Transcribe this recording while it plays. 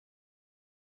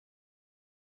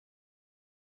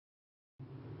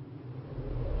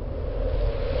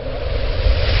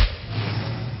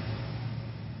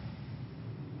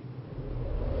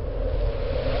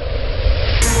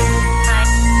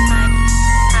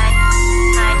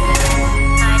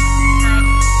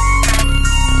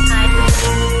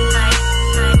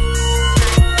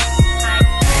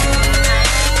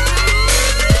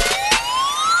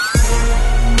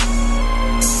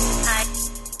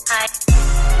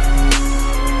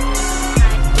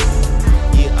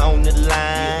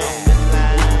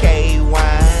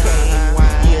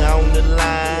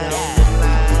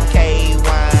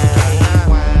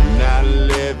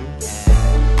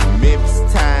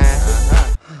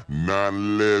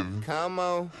9/11. Come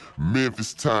on.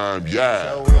 Memphis time,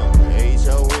 yeah. H-O-M,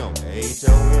 H-O-M,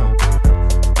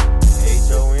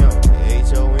 H-O-M,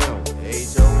 H-O-M,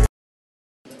 H-O-M.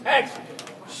 Action.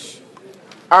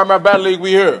 IMBL Battle League,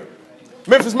 we here.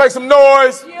 Memphis, make some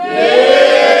noise.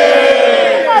 Yeah!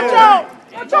 Watch out.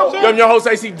 I'm your host,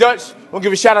 AC Dutch. I'm going to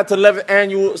give a shout out to the 11th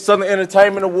Annual Southern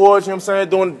Entertainment Awards, you know what I'm saying,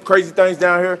 doing crazy things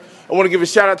down here. I want to give a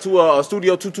shout out to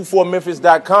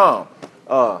Studio224Memphis.com.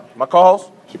 My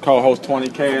co-host? Your co-host 20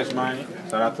 Cash, man.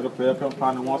 Shout out to the Fair Pimp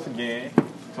Partner once again.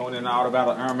 Tune in all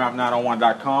about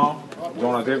IMBL901.com.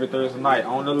 Join us every Thursday night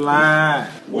on the line.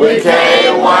 We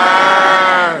can't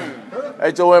whine.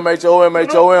 H-O-M, H-O-M,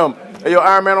 H-O-M. Hey, yo,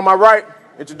 Iron Man on my right,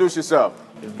 introduce yourself.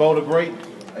 It's Bo the Great,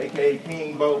 a.k.a.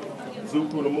 King Bo.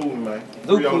 Zuku the movie, man.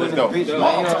 Rio, let's go.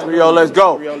 Rio, let's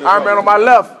go. Iron Man on my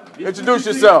left, introduce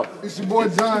yourself. It's your boy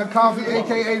Jon Coffey,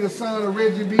 a.k.a. the son of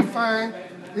Reggie B. Fine.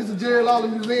 It's a Jerry Lawler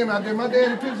Museum out there. My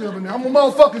daddy picture of it now. I'm a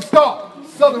motherfucking star.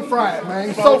 Southern fried,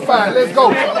 man. So fine. Let's go.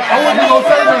 I wasn't gonna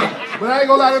say nothing, but I ain't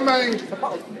gonna lie to man.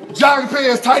 Jogging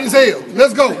pants tight as hell.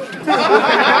 Let's go. That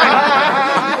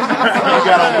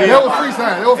was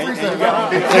freestyle. That was freestyle.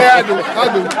 Yeah, I do.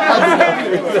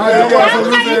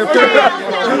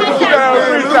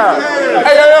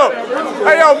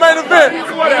 Hey, yo, main event.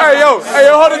 Hey, yo,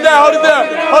 hold it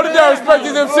down. Respect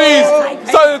these MCs.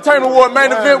 Southern Entertainment Award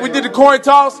main event. We did the coin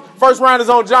toss. First round is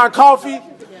on Jon Coffey.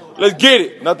 Let's get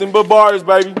it. Nothing but bars,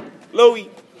 baby. Louis.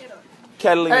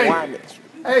 Catalina Wyman.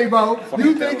 Hey, Bo,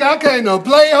 you think I came to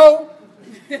play, ho?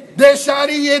 That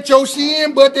shotty hit your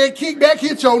shin, but that kickback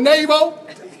hit your navel.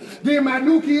 Then my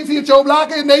new kids hit your block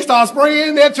and they start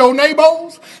spraying at your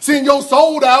neighbors. Send your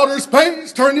soul to outer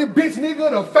space, turn this bitch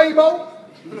nigga to Fabo.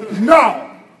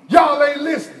 No, y'all ain't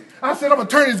listening. I said I'm gonna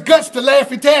turn his guts to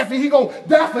Laffy Taffy. He gonna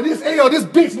die for this L. This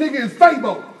bitch nigga is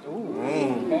Fabo.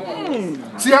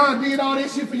 See how I did all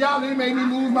this shit for y'all? It made me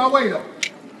lose my way though.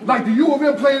 Like the U of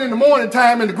M playing in the morning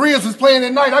time and the Grizz was playing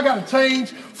at night, I gotta change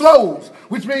flows,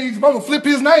 which means I'm gonna flip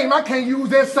his name. I can't use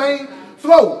that same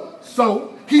flow.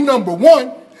 So he number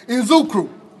one in Zoo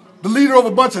Crew, the leader of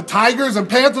a bunch of tigers and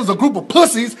panthers, a group of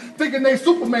pussies thinking they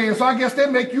Superman. So I guess that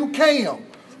make you Cam,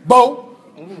 Bo.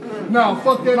 No,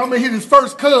 fuck that. I'm gonna hit his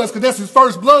first cuz, cause that's his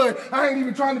first blood. I ain't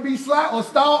even trying to be sly or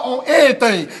star on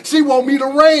anything. She want me to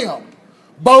ram.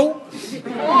 Bo.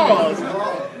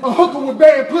 A hooker with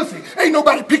bad pussy. Ain't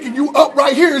nobody picking you up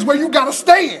right here is where you gotta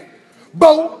stand.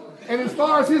 Bo. And as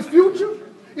far as his future,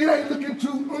 it ain't looking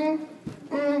too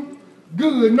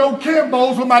good. No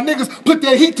Cambos when my niggas put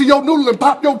their heat to your noodle and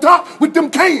pop your top with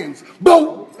them cans.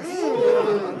 Bo.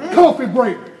 Coffee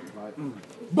break.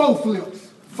 Bo flips.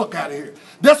 Fuck out of here.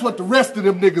 That's what the rest of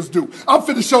them niggas do. I'm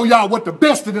finna show y'all what the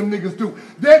best of them niggas do.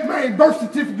 That man birth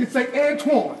certificate say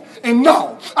Antoine. And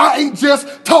no, I ain't just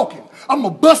talking. I'ma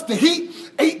bust the heat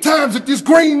 8 times at this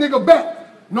green nigga back.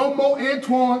 No more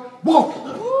Antoine walking.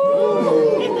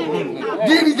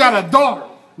 Then he got a daughter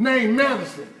named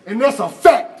Madison. And that's a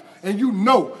fact. And you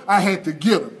know I had to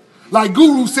get her. Like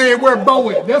Guru said, where Bo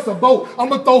at? That's a boat. I'm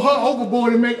gonna throw her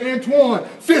overboard and make Antoine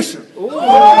Fisher.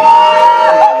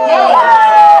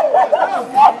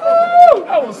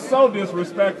 That was so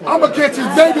disrespectful. I'm gonna catch his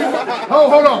baby.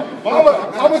 Hold on.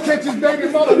 I'm gonna catch his baby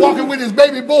mother walking with his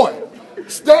baby boy.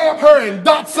 Stab her and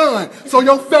dot son. So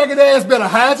your faggot ass better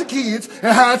hide your kids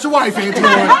and hide your wife,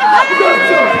 Antoine.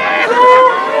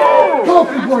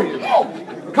 Coffee break.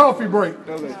 Coffee break.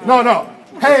 No.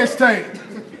 Hashtag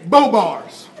Bo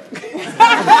bars.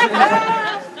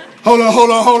 Hold on.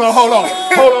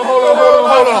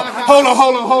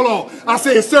 I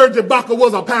said Serge Ibaka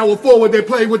was a power forward that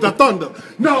played with the Thunder.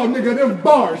 No, nigga, them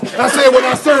bars. I said when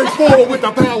I surge forward with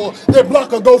the power, that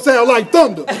blocker go sound like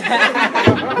thunder.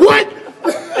 What?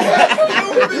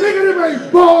 Nigga, them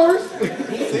ain't bars.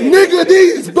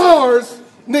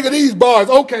 Nigga, these bars.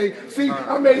 Okay, see,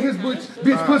 I made his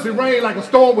bitch pussy rain like a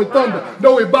storm with thunder.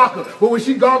 No Ibaka. But when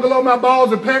she goggle on my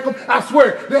balls and pack them, I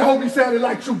swear, that hoe be sounding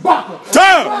like Chewbacca.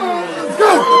 Time! Let's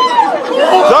go!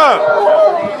 Time!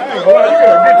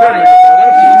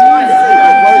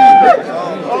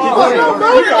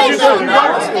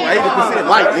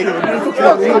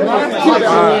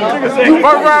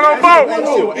 First round on Bo.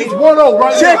 It's 1-0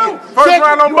 right Check now. it. First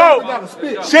round on Bo.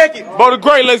 Check it. Bo the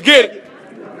Great, let's get it.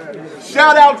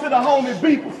 Shout out to the homie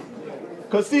people.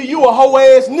 Cause see, you a hoe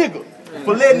ass nigga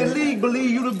for letting the league believe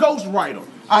you the ghostwriter.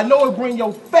 I know it bring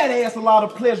your fat ass a lot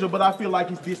of pleasure, but I feel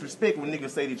like it's disrespectful when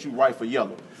niggas say that you right for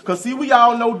yellow. Cause see, we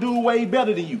all know dude way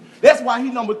better than you. That's why he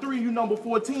number 3, you number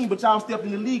 14, but y'all stepped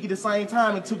in the league at the same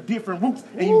time and took different routes.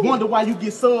 And you wonder why you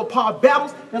get subpar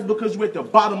battles? That's because you at the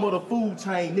bottom of the food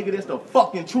chain, nigga. That's the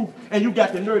fucking truth. And you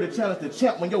got the nerve to challenge the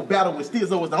champ when your battle with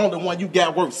Stizzo was the only one you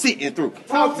got worth sitting through.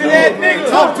 Talk to that nigga.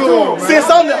 Talk to him, man. Since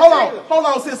I'm the, hold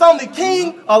on. Since I'm the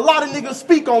king, a lot of niggas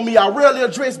speak on me. I rarely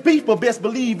address beef, but best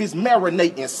believe it's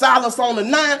marinating. Silence on the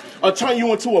 9 or turn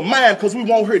you into a mime, cause we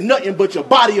won't hear nothing but your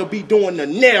body will be doing the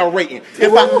narrating.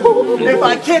 If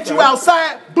I catch you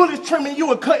outside, bullets trimming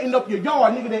you and cutting up your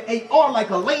yard, nigga, that AR like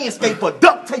a landscaper.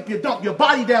 Duct tape you dump your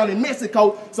body down in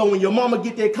Mexico, so when your mama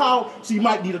get that call, she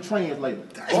might need a translator.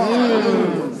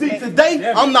 See,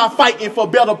 today, I'm not fighting for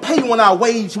better pay when I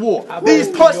wage war. These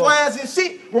punchlines and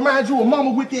shit remind you of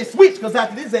mama with that switch, cause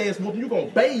after this ass whooping, you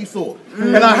gonna bathe sore.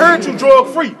 And I heard you drug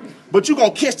free. But you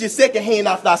gonna catch this second hand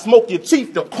after I smoke your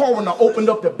chief. The coroner opened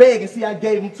up the bag and see I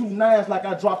gave him 2 9s like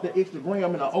I dropped the extra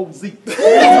gram in an OZ.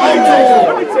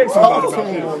 Let me take somebody about this,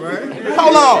 man.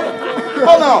 Hold on.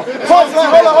 Hold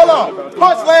on.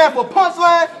 Punchline for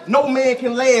punchline, no man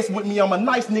can last with me. I'm a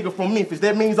nice nigga from Memphis.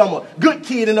 That means I'm a good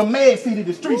kid in a mad city.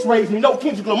 The streets raised me. No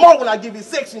Kendrick Lamar when I give you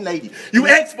Section 80. You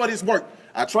asked for this work.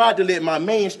 I tried to let my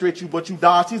man stretch you, but you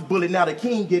dodged his bullet. Now the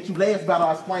king get you. Last battle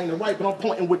I sprang the right, but I'm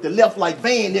pointing with the left like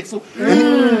Van Nixel.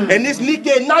 And this nick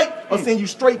at night, I'll send you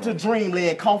straight to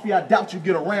dreamland. Coffee, I doubt you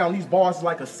get around. These bars is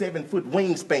like a 7-foot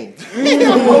wingspan.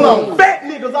 Hold on. Fat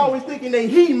niggas always thinking they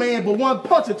he-man, but one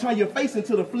punch will turn your face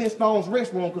into the Flintstones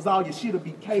restroom because all your shit'll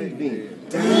be caved in.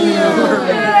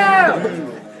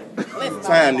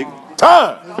 Time, nigga.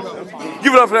 Time.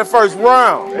 Give it up for that first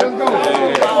round. Let's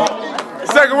go.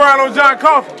 Second round on Jon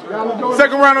Coffey.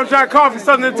 Second round on Jon Coffey,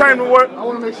 Southern Entertainment Award. I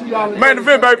want to make sure y'all main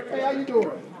event, baby. Hey, how you doing?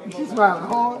 She's smiling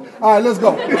hard. All right, let's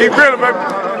go. Keep grilling, baby.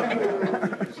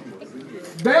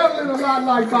 Battling a lot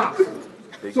like boxing.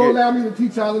 So allow me to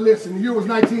teach y'all a lesson. The year was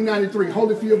 1993.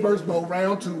 Holyfield versus Bo,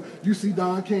 round 2. You see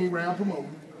Don King round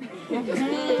promoting.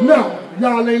 No,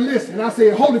 y'all ain't listening. I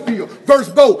said Holyfield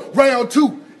versus Bo, round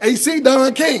 2. AC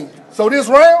Don King. So this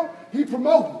round, he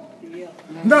promoting.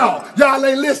 No, y'all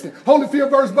ain't listening. Holyfield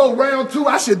versus Bo, round 2.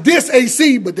 I should diss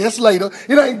AC, but that's later.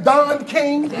 It ain't Don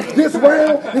King. This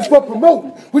round is for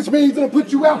promoting, which means it'll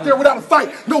put you out there without a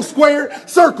fight. No square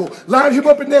circle. Line him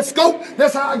up in that scope.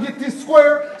 That's how I get this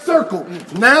square circle.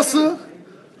 NASA,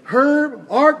 Herb,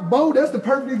 Ark, Bo. That's the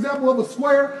perfect example of a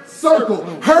square circle.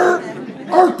 Herb,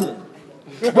 Urkel.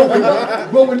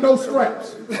 But with no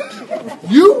scraps.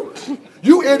 You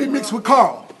Eddie mixed with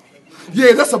Carl.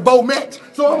 Yeah, that's a Bo match.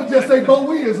 So I'm going to just say Bo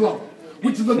wins long,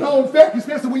 which is a known fact,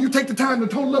 especially when you take the time to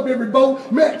total up every Bo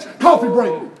match. Coffee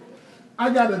break.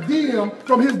 I got a DM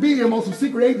from his BM on some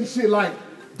secret agent shit like,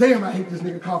 damn, I hate this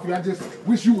nigga Coffee. I just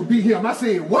wish you would beat him. I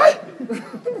said, what?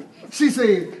 She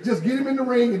said, just get him in the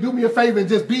ring and do me a favor and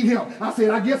just beat him. I said,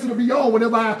 I guess it'll be on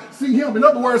whenever I see him. In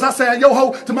other words, I said,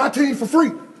 yo-ho to my team for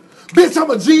free. Bitch, I'm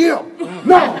a GM.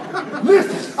 No,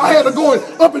 listen, I had her going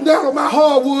up and down on my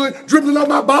hardwood, dribbling on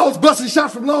my balls, busting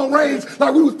shots from long range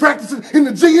like we was practicing in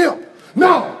the GM.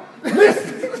 No,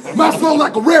 listen, my flow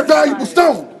like a rare valuable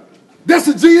stone. That's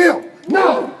a GM.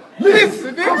 No,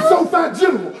 listen, I'm so fat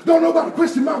general. Don't nobody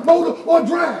question my motor or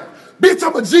drive. Bitch,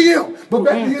 I'm a GM. But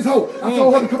back to his hoe. I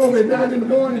told her to come over at 9 in the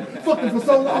morning, fucking for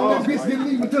so long, that bitch didn't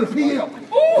leave until the PM.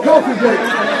 Coffee break.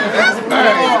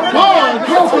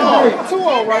 Coffee break.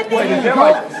 2-0 right there.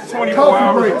 Like 24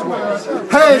 hours.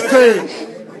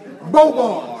 Hashtag Bo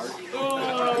bars.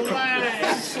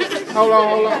 Hold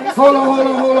on.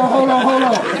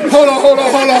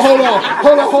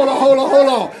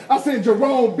 I said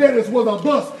Jerome Bettis was a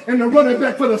bust and the running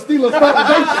back for the Steelers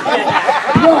foundation.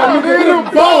 No,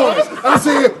 nigga, bars. I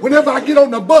said whenever I get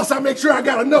on the bus, I make sure I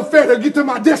got enough fare to get to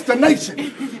my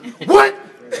destination. What?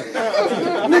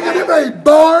 Nigga, them ain't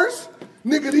bars.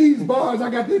 Nigga, these bars, I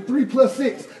got that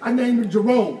 3+6. I named him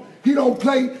Jerome. He don't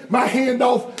play my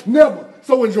handoff never.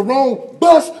 So when Jerome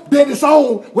bust, bet it's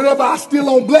on whenever I still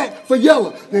on black for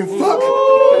yellow. Then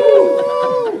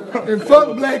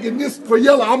fuck black and this for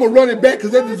yellow. I'm a running back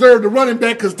because they deserve the running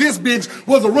back because this bitch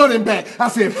was a running back. I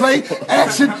said play,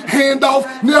 action,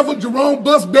 handoff, never, Jerome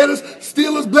bust, betters,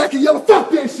 Steelers, black and yellow.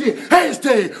 Fuck that shit.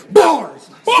 Hashtag bars.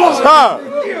 Time.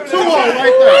 2-0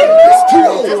 right there. It's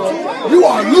 2-0. You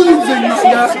are losing, my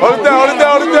guy. Hold it down.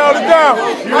 You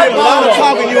had a lot of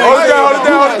talking. Hold it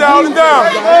down.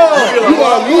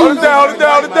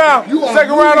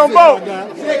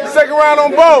 Second round on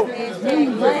both.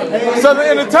 Southern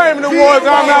Entertainment Awards.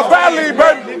 I'm out battling,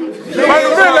 baby. Main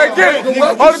event, let's get it.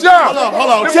 Hold it down.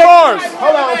 Hold on. Them bars.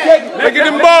 Hold on, check it. Let's get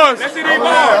them bars.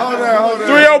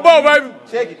 3-0 Bo, baby.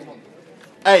 Check it.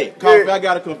 Hey, Coffey, I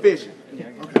got a confession.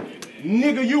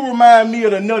 Nigga, you remind me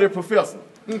of the Nutty Professor.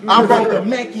 I brought the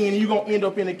Mac in and you gonna end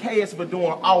up in the cast for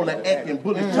doing all the acting,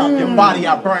 bullets chop your body,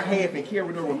 I burnt half and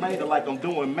carry the remainder like I'm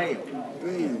doing mail.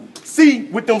 See,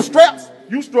 with them straps,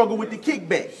 you struggle with the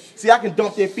kickback. See, I can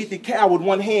dump that 50 cal with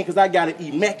one hand because I got an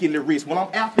immaculate wrist. When I'm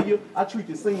after you, I treat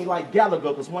the scene like Gallagher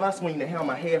because when I swing the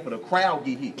hammer, half of the crowd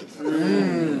get hit.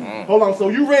 Hold on, so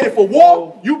you ready for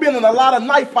war? You been in a lot of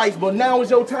knife fights, but now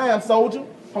is your time, soldier.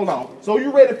 Hold on, so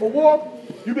you ready for war?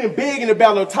 You been begging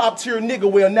about a top tier nigga,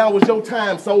 well now is your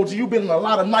time, soldier. You been in a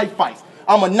lot of knife fights.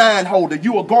 I'm a 9 holder,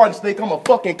 you a garden snake, I'm a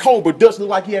fucking cobra. Dutch look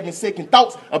like he having second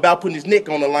thoughts about putting his neck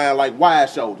on the line like wide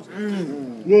shoulders.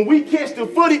 When we catch the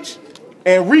footage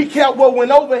and recap what went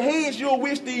over heads, you'll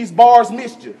wish these bars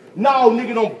missed you. No,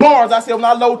 nigga, them bars, I said when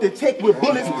I load the tech with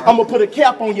bullets, I'm gonna put a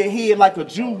cap on your head like a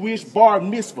Jewish bar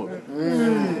mitzvah.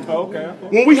 Okay.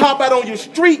 When we hop out on your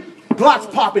street, blocks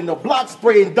popping, the block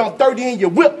spray and dump 30 in your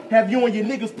whip, have you and your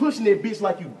niggas pushing that bitch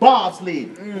like you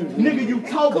bobsled. Nigga, you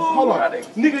talk, hold on.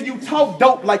 Nigga, you talk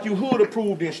dope like you hood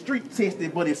approved and street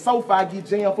tested, but if SoFi get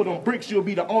jammed for them bricks, you'll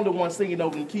be the only one singing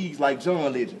over them keys like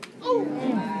John Legend.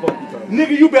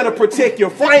 Nigga, you better protect your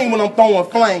frame when I'm throwing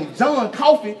flame. Jon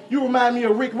Coffey, you remind me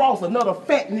of Rick Ross, another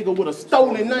fat nigga with a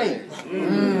stolen name.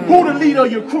 Who the leader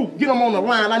of your crew? Get them on the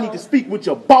line, I need to speak with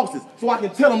your bosses so I can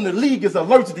tell them the league is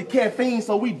allergic to caffeine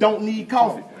so we don't need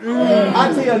coffee.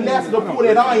 I tell NASA to pull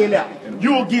that iron out.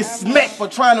 You'll get smacked for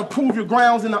trying to prove your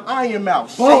grounds in the iron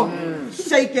mouth.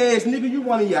 Shake ass nigga, you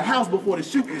run in your house before the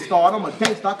shooting started. I'm a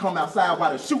gangster, I come outside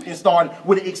while the shooting started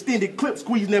with an extended clip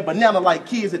squeezing that banana like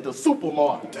kids at the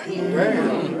supermarket.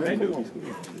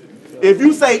 If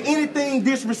you say anything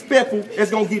disrespectful,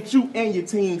 it's gonna get you and your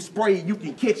team sprayed. You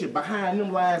can catch it behind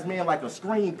them lines, man, like a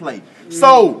screenplay.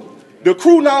 So, the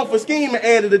crew known for scheming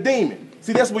added a demon.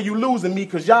 See, that's where you losing me,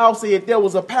 because y'all said there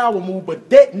was a power move, but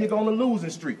that nigga on the losing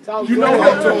streak. You know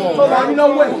what? Hold on, you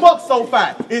know what? Fuck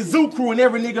SoFi. It's Zoo Crew and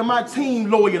every nigga my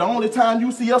team lawyer. The only time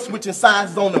you see us switching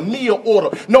sides is on the meal order.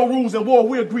 No rules in war.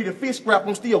 We agree to fish scrap.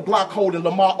 I'm still Glock holding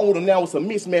Lamar Odom. Now it's a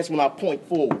mismatch when I point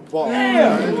forward. Hold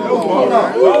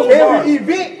on. Every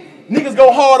event, niggas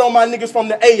go hard on my niggas from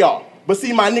the AR. But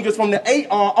see, my niggas from the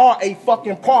AR are a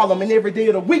fucking problem, and every day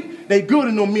of the week, they good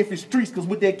in them Memphis streets, because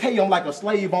with that K, I'm like a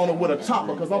slave owner with a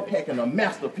chopper, because I'm packing a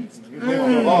masterpiece.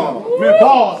 Bars,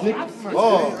 niggas.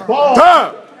 Bars.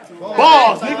 Time.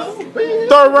 Bars, niggas.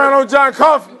 Third round on Jon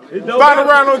Coffey. Final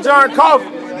round on Jon Coffey.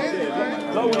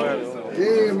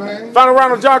 Yeah, man. Final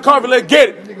round on Jon Coffey. Let's get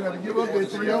it. Nigga gotta give up that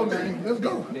 3-0, man. Let's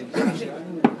go.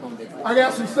 I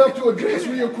got some stuff to address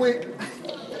real quick.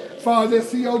 As far as that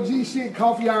COG shit,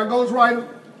 Coffee Iron Ghostwriter.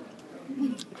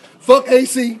 Fuck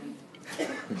AC.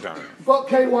 Fuck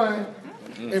KY.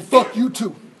 And fuck you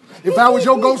too. If I was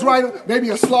your ghostwriter, maybe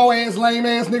a slow-ass,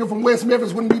 lame-ass nigga from West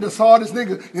Memphis wouldn't be the hardest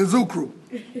nigga in Zoo Crew.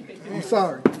 I'm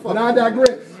sorry. But I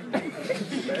digress.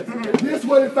 This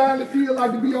what it finally feels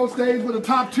like to be on stage with a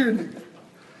top-tier nigga.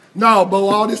 No, Bo,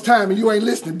 all this time and you ain't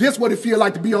listening. This what it feel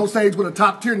like to be on stage with a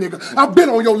top-tier nigga. I've been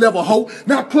on your level, ho.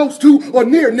 Not close to or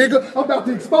near, nigga. I'm about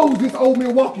to expose this old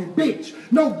Milwaukee bitch.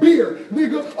 No beer,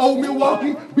 nigga. Old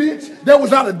Milwaukee bitch. That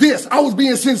was out of diss. I was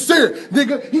being sincere,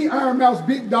 nigga. He Iron Mouse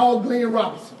big dog Glenn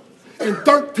Robinson. And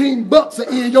 $13 to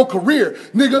end your career,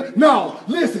 nigga. No,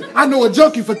 listen, I know a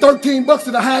junkie for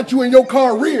 $13 to hide you in your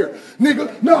car rear, nigga.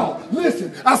 No,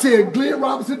 listen, I said Glenn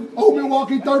Robinson, old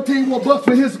Milwaukee, 13 more bucks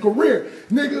for his career,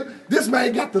 nigga. This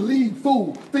man got the lead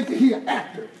fool, thinking he an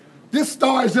actor. This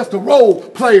star is just a role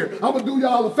player. I'm gonna do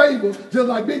y'all a favor, just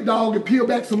like Big Dog, and peel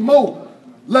back some more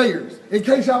layers. In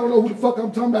case y'all don't know who the fuck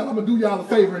I'm talking about, I'm gonna do y'all a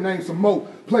favor and name some more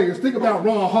players. Think about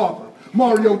Ron Harper,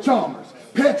 Mario Chalmers,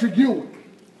 Patrick Ewing.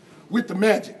 With the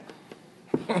magic.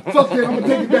 Fuck that, I'm gonna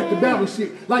take it back to battle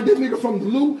shit. Like this nigga from the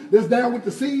Lou that's down with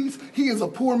the C's, he is a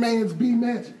poor man's B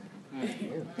Magic.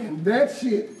 And that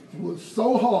shit was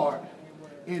so hard.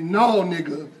 And no,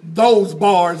 nigga, those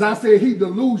bars, I said he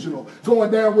delusional,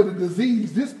 going down with a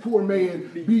disease. This poor man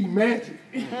B Magic.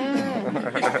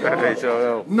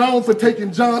 Known for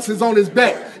taking Johnsons on his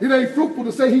back. It ain't fruitful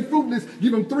to say he fruitless.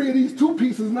 Give him 3 of these 2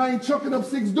 pieces and I ain't chucking up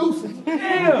 6 deuces.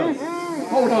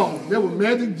 Hold on. There was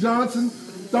Magic Johnson,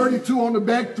 32 on the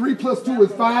back, 3 + 2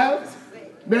 is 5.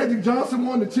 Magic Johnson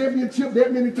won the championship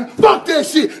that many times. Fuck that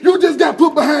shit. You just got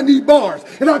put behind these bars.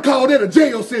 And I call that a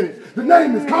jail sentence. The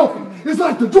name is Coffee. It's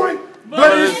like the drink.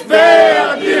 But it's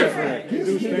fair different.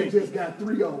 This nigga just got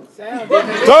 3-0.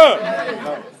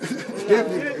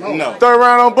 No. Third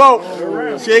round on Bo.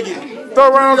 Check it.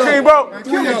 Third round on King Bo.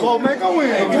 3-0. Man, go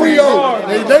in.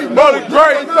 3-0. They Bo is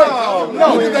great.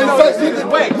 No, look at their face.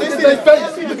 Look at their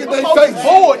face. Look at their face.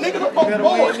 Board, nigga.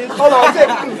 Board. Hold on a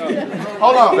second.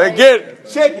 Hold on. Let's get it.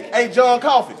 Check it. Hey, Jon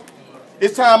Coffey.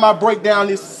 It's time I break down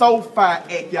this SoFi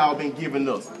act y'all been giving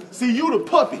us. See, you the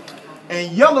puppet.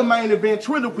 And Yellow Man have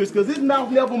ventriloquist because his mouth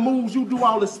never moves. You do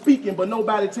all the speaking, but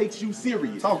nobody takes you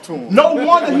serious. Talk to him. No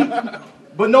wonder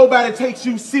but nobody takes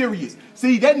you serious.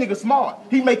 See, that nigga smart.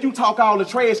 He make you talk all the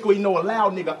trash because he know a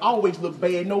loud nigga always look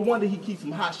bad. No wonder he keeps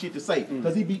some hot shit to say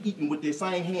because he be eating with that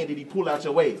same hand that he pull out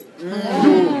your ass.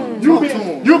 You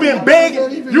been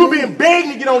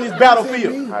begging to get on this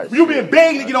battlefield. You been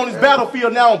begging to get on this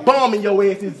battlefield. Now I'm bombing your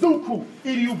ass in Zoo Crew.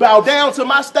 Either you bow down to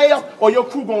my staff or your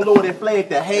crew gonna lower that flag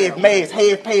to half mast,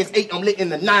 half past 8. I'm letting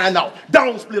the 9 off.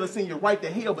 Dome splitter send you right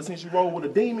to hell, but since you roll with a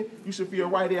demon, you should feel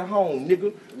right at home,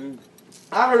 nigga.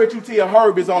 I heard you tell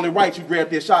Herb it's only right you grab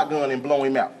that shotgun and blow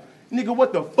him out. Nigga,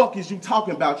 what the fuck is you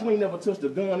talking about? You ain't never touched a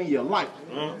gun in your life.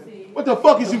 What the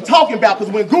fuck is you talking about?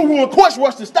 Because when Guru and Kush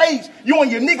rushed the stage, you and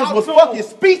your niggas was fucking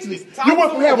speechless. You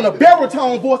went from having a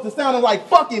baritone voice to sounding like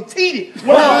fucking Titi.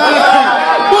 Real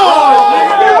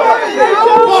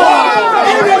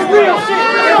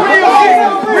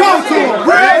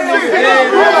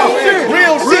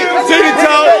shit. Titty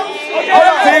talk.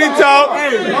 Titty talk.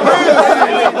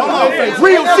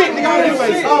 Real shit,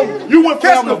 nigga. You went from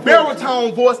having a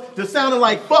baritone voice to sounding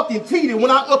like fucking Titi. When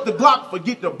I up the Glock,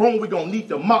 forget the broom, we gonna need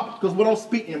the mop. Because when I'm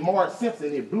speaking Marge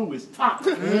Simpson, it blew his top.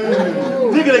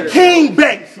 Nigga, the king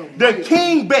back. The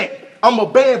king back. I'm a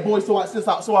bad boy, so I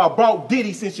brought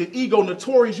Diddy. Since your ego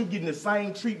notorious, you getting the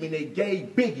same treatment they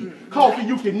gave Biggie. Coffee,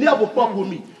 you can never fuck with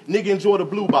me. Nigga, enjoy the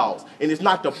blue balls. And it's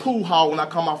not the poo hall when I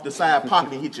come off the side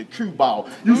pocket and hit your cue ball.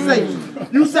 You say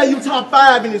you top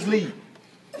 5 in this league.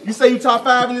 You say you top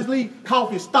 5 in this league?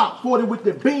 Coffee, stop. 40 with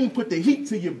the beam, put the heat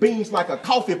to your beans like a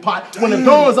coffee pot. When the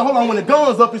guns are, when the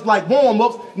guns up, it's like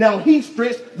warm-ups. Now heat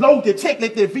stretch, load the check,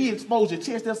 let that V expose your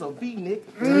chest. That's a V,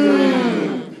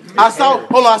 nigga. I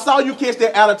saw you catch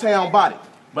that out-of-town body.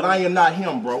 But I am not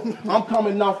him, bro. I'm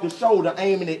coming off the shoulder,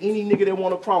 aiming at any nigga that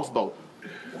want a crossbow.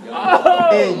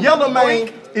 And Yellow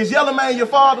Man, is Yellow Man your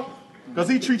father? Because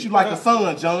he treats you like a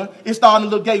son, John. It's starting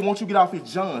to look gay. Won't you get off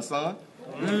his John, son?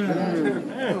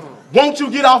 Won't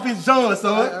you get off his John,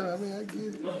 son? I mean, I get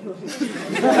it.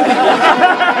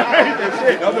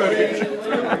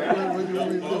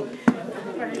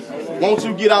 Won't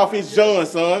you get off his John,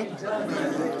 son?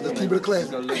 Let's keep it a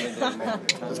classic.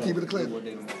 Let's keep it a classic.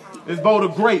 This vote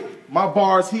of great. My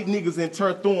bars hit niggas and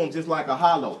turn through them just like a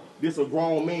hollow. This a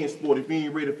grown man sport. If you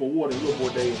ain't ready for war, then little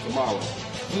boy days tomorrow.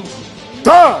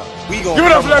 Done. We gon' Give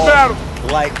it up for that battle.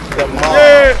 like the mom.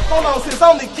 Yeah. Hold on, since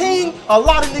I'm the king, a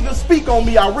lot of niggas speak on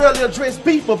me. I rarely address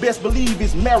beef, but best believe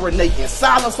it's marinating.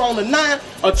 Silence on the 9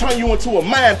 or turn you into a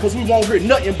mime, cause we won't hear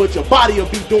nothing but your body will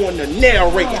be doing the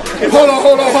narrating. Hold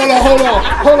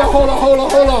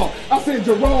on. I said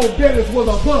Jerome Bettis was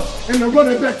a bust and the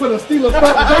running back for the Steelers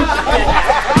foundation.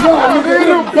 No,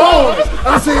 nigga, boys.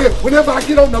 I said whenever I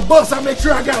get on the bus, I make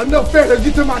sure I got enough fare to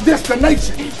get to my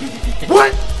destination.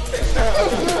 What?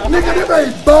 Nigga, them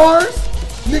ain't bars.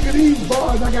 Nigga, these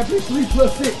bars, I got this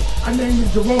 3+6. I named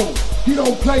it Jerome. He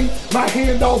don't play my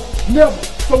handoff, never.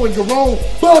 So when Jerome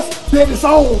bust, then it's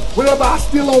on. Whenever I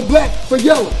steal on black for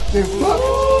yellow, then fuck.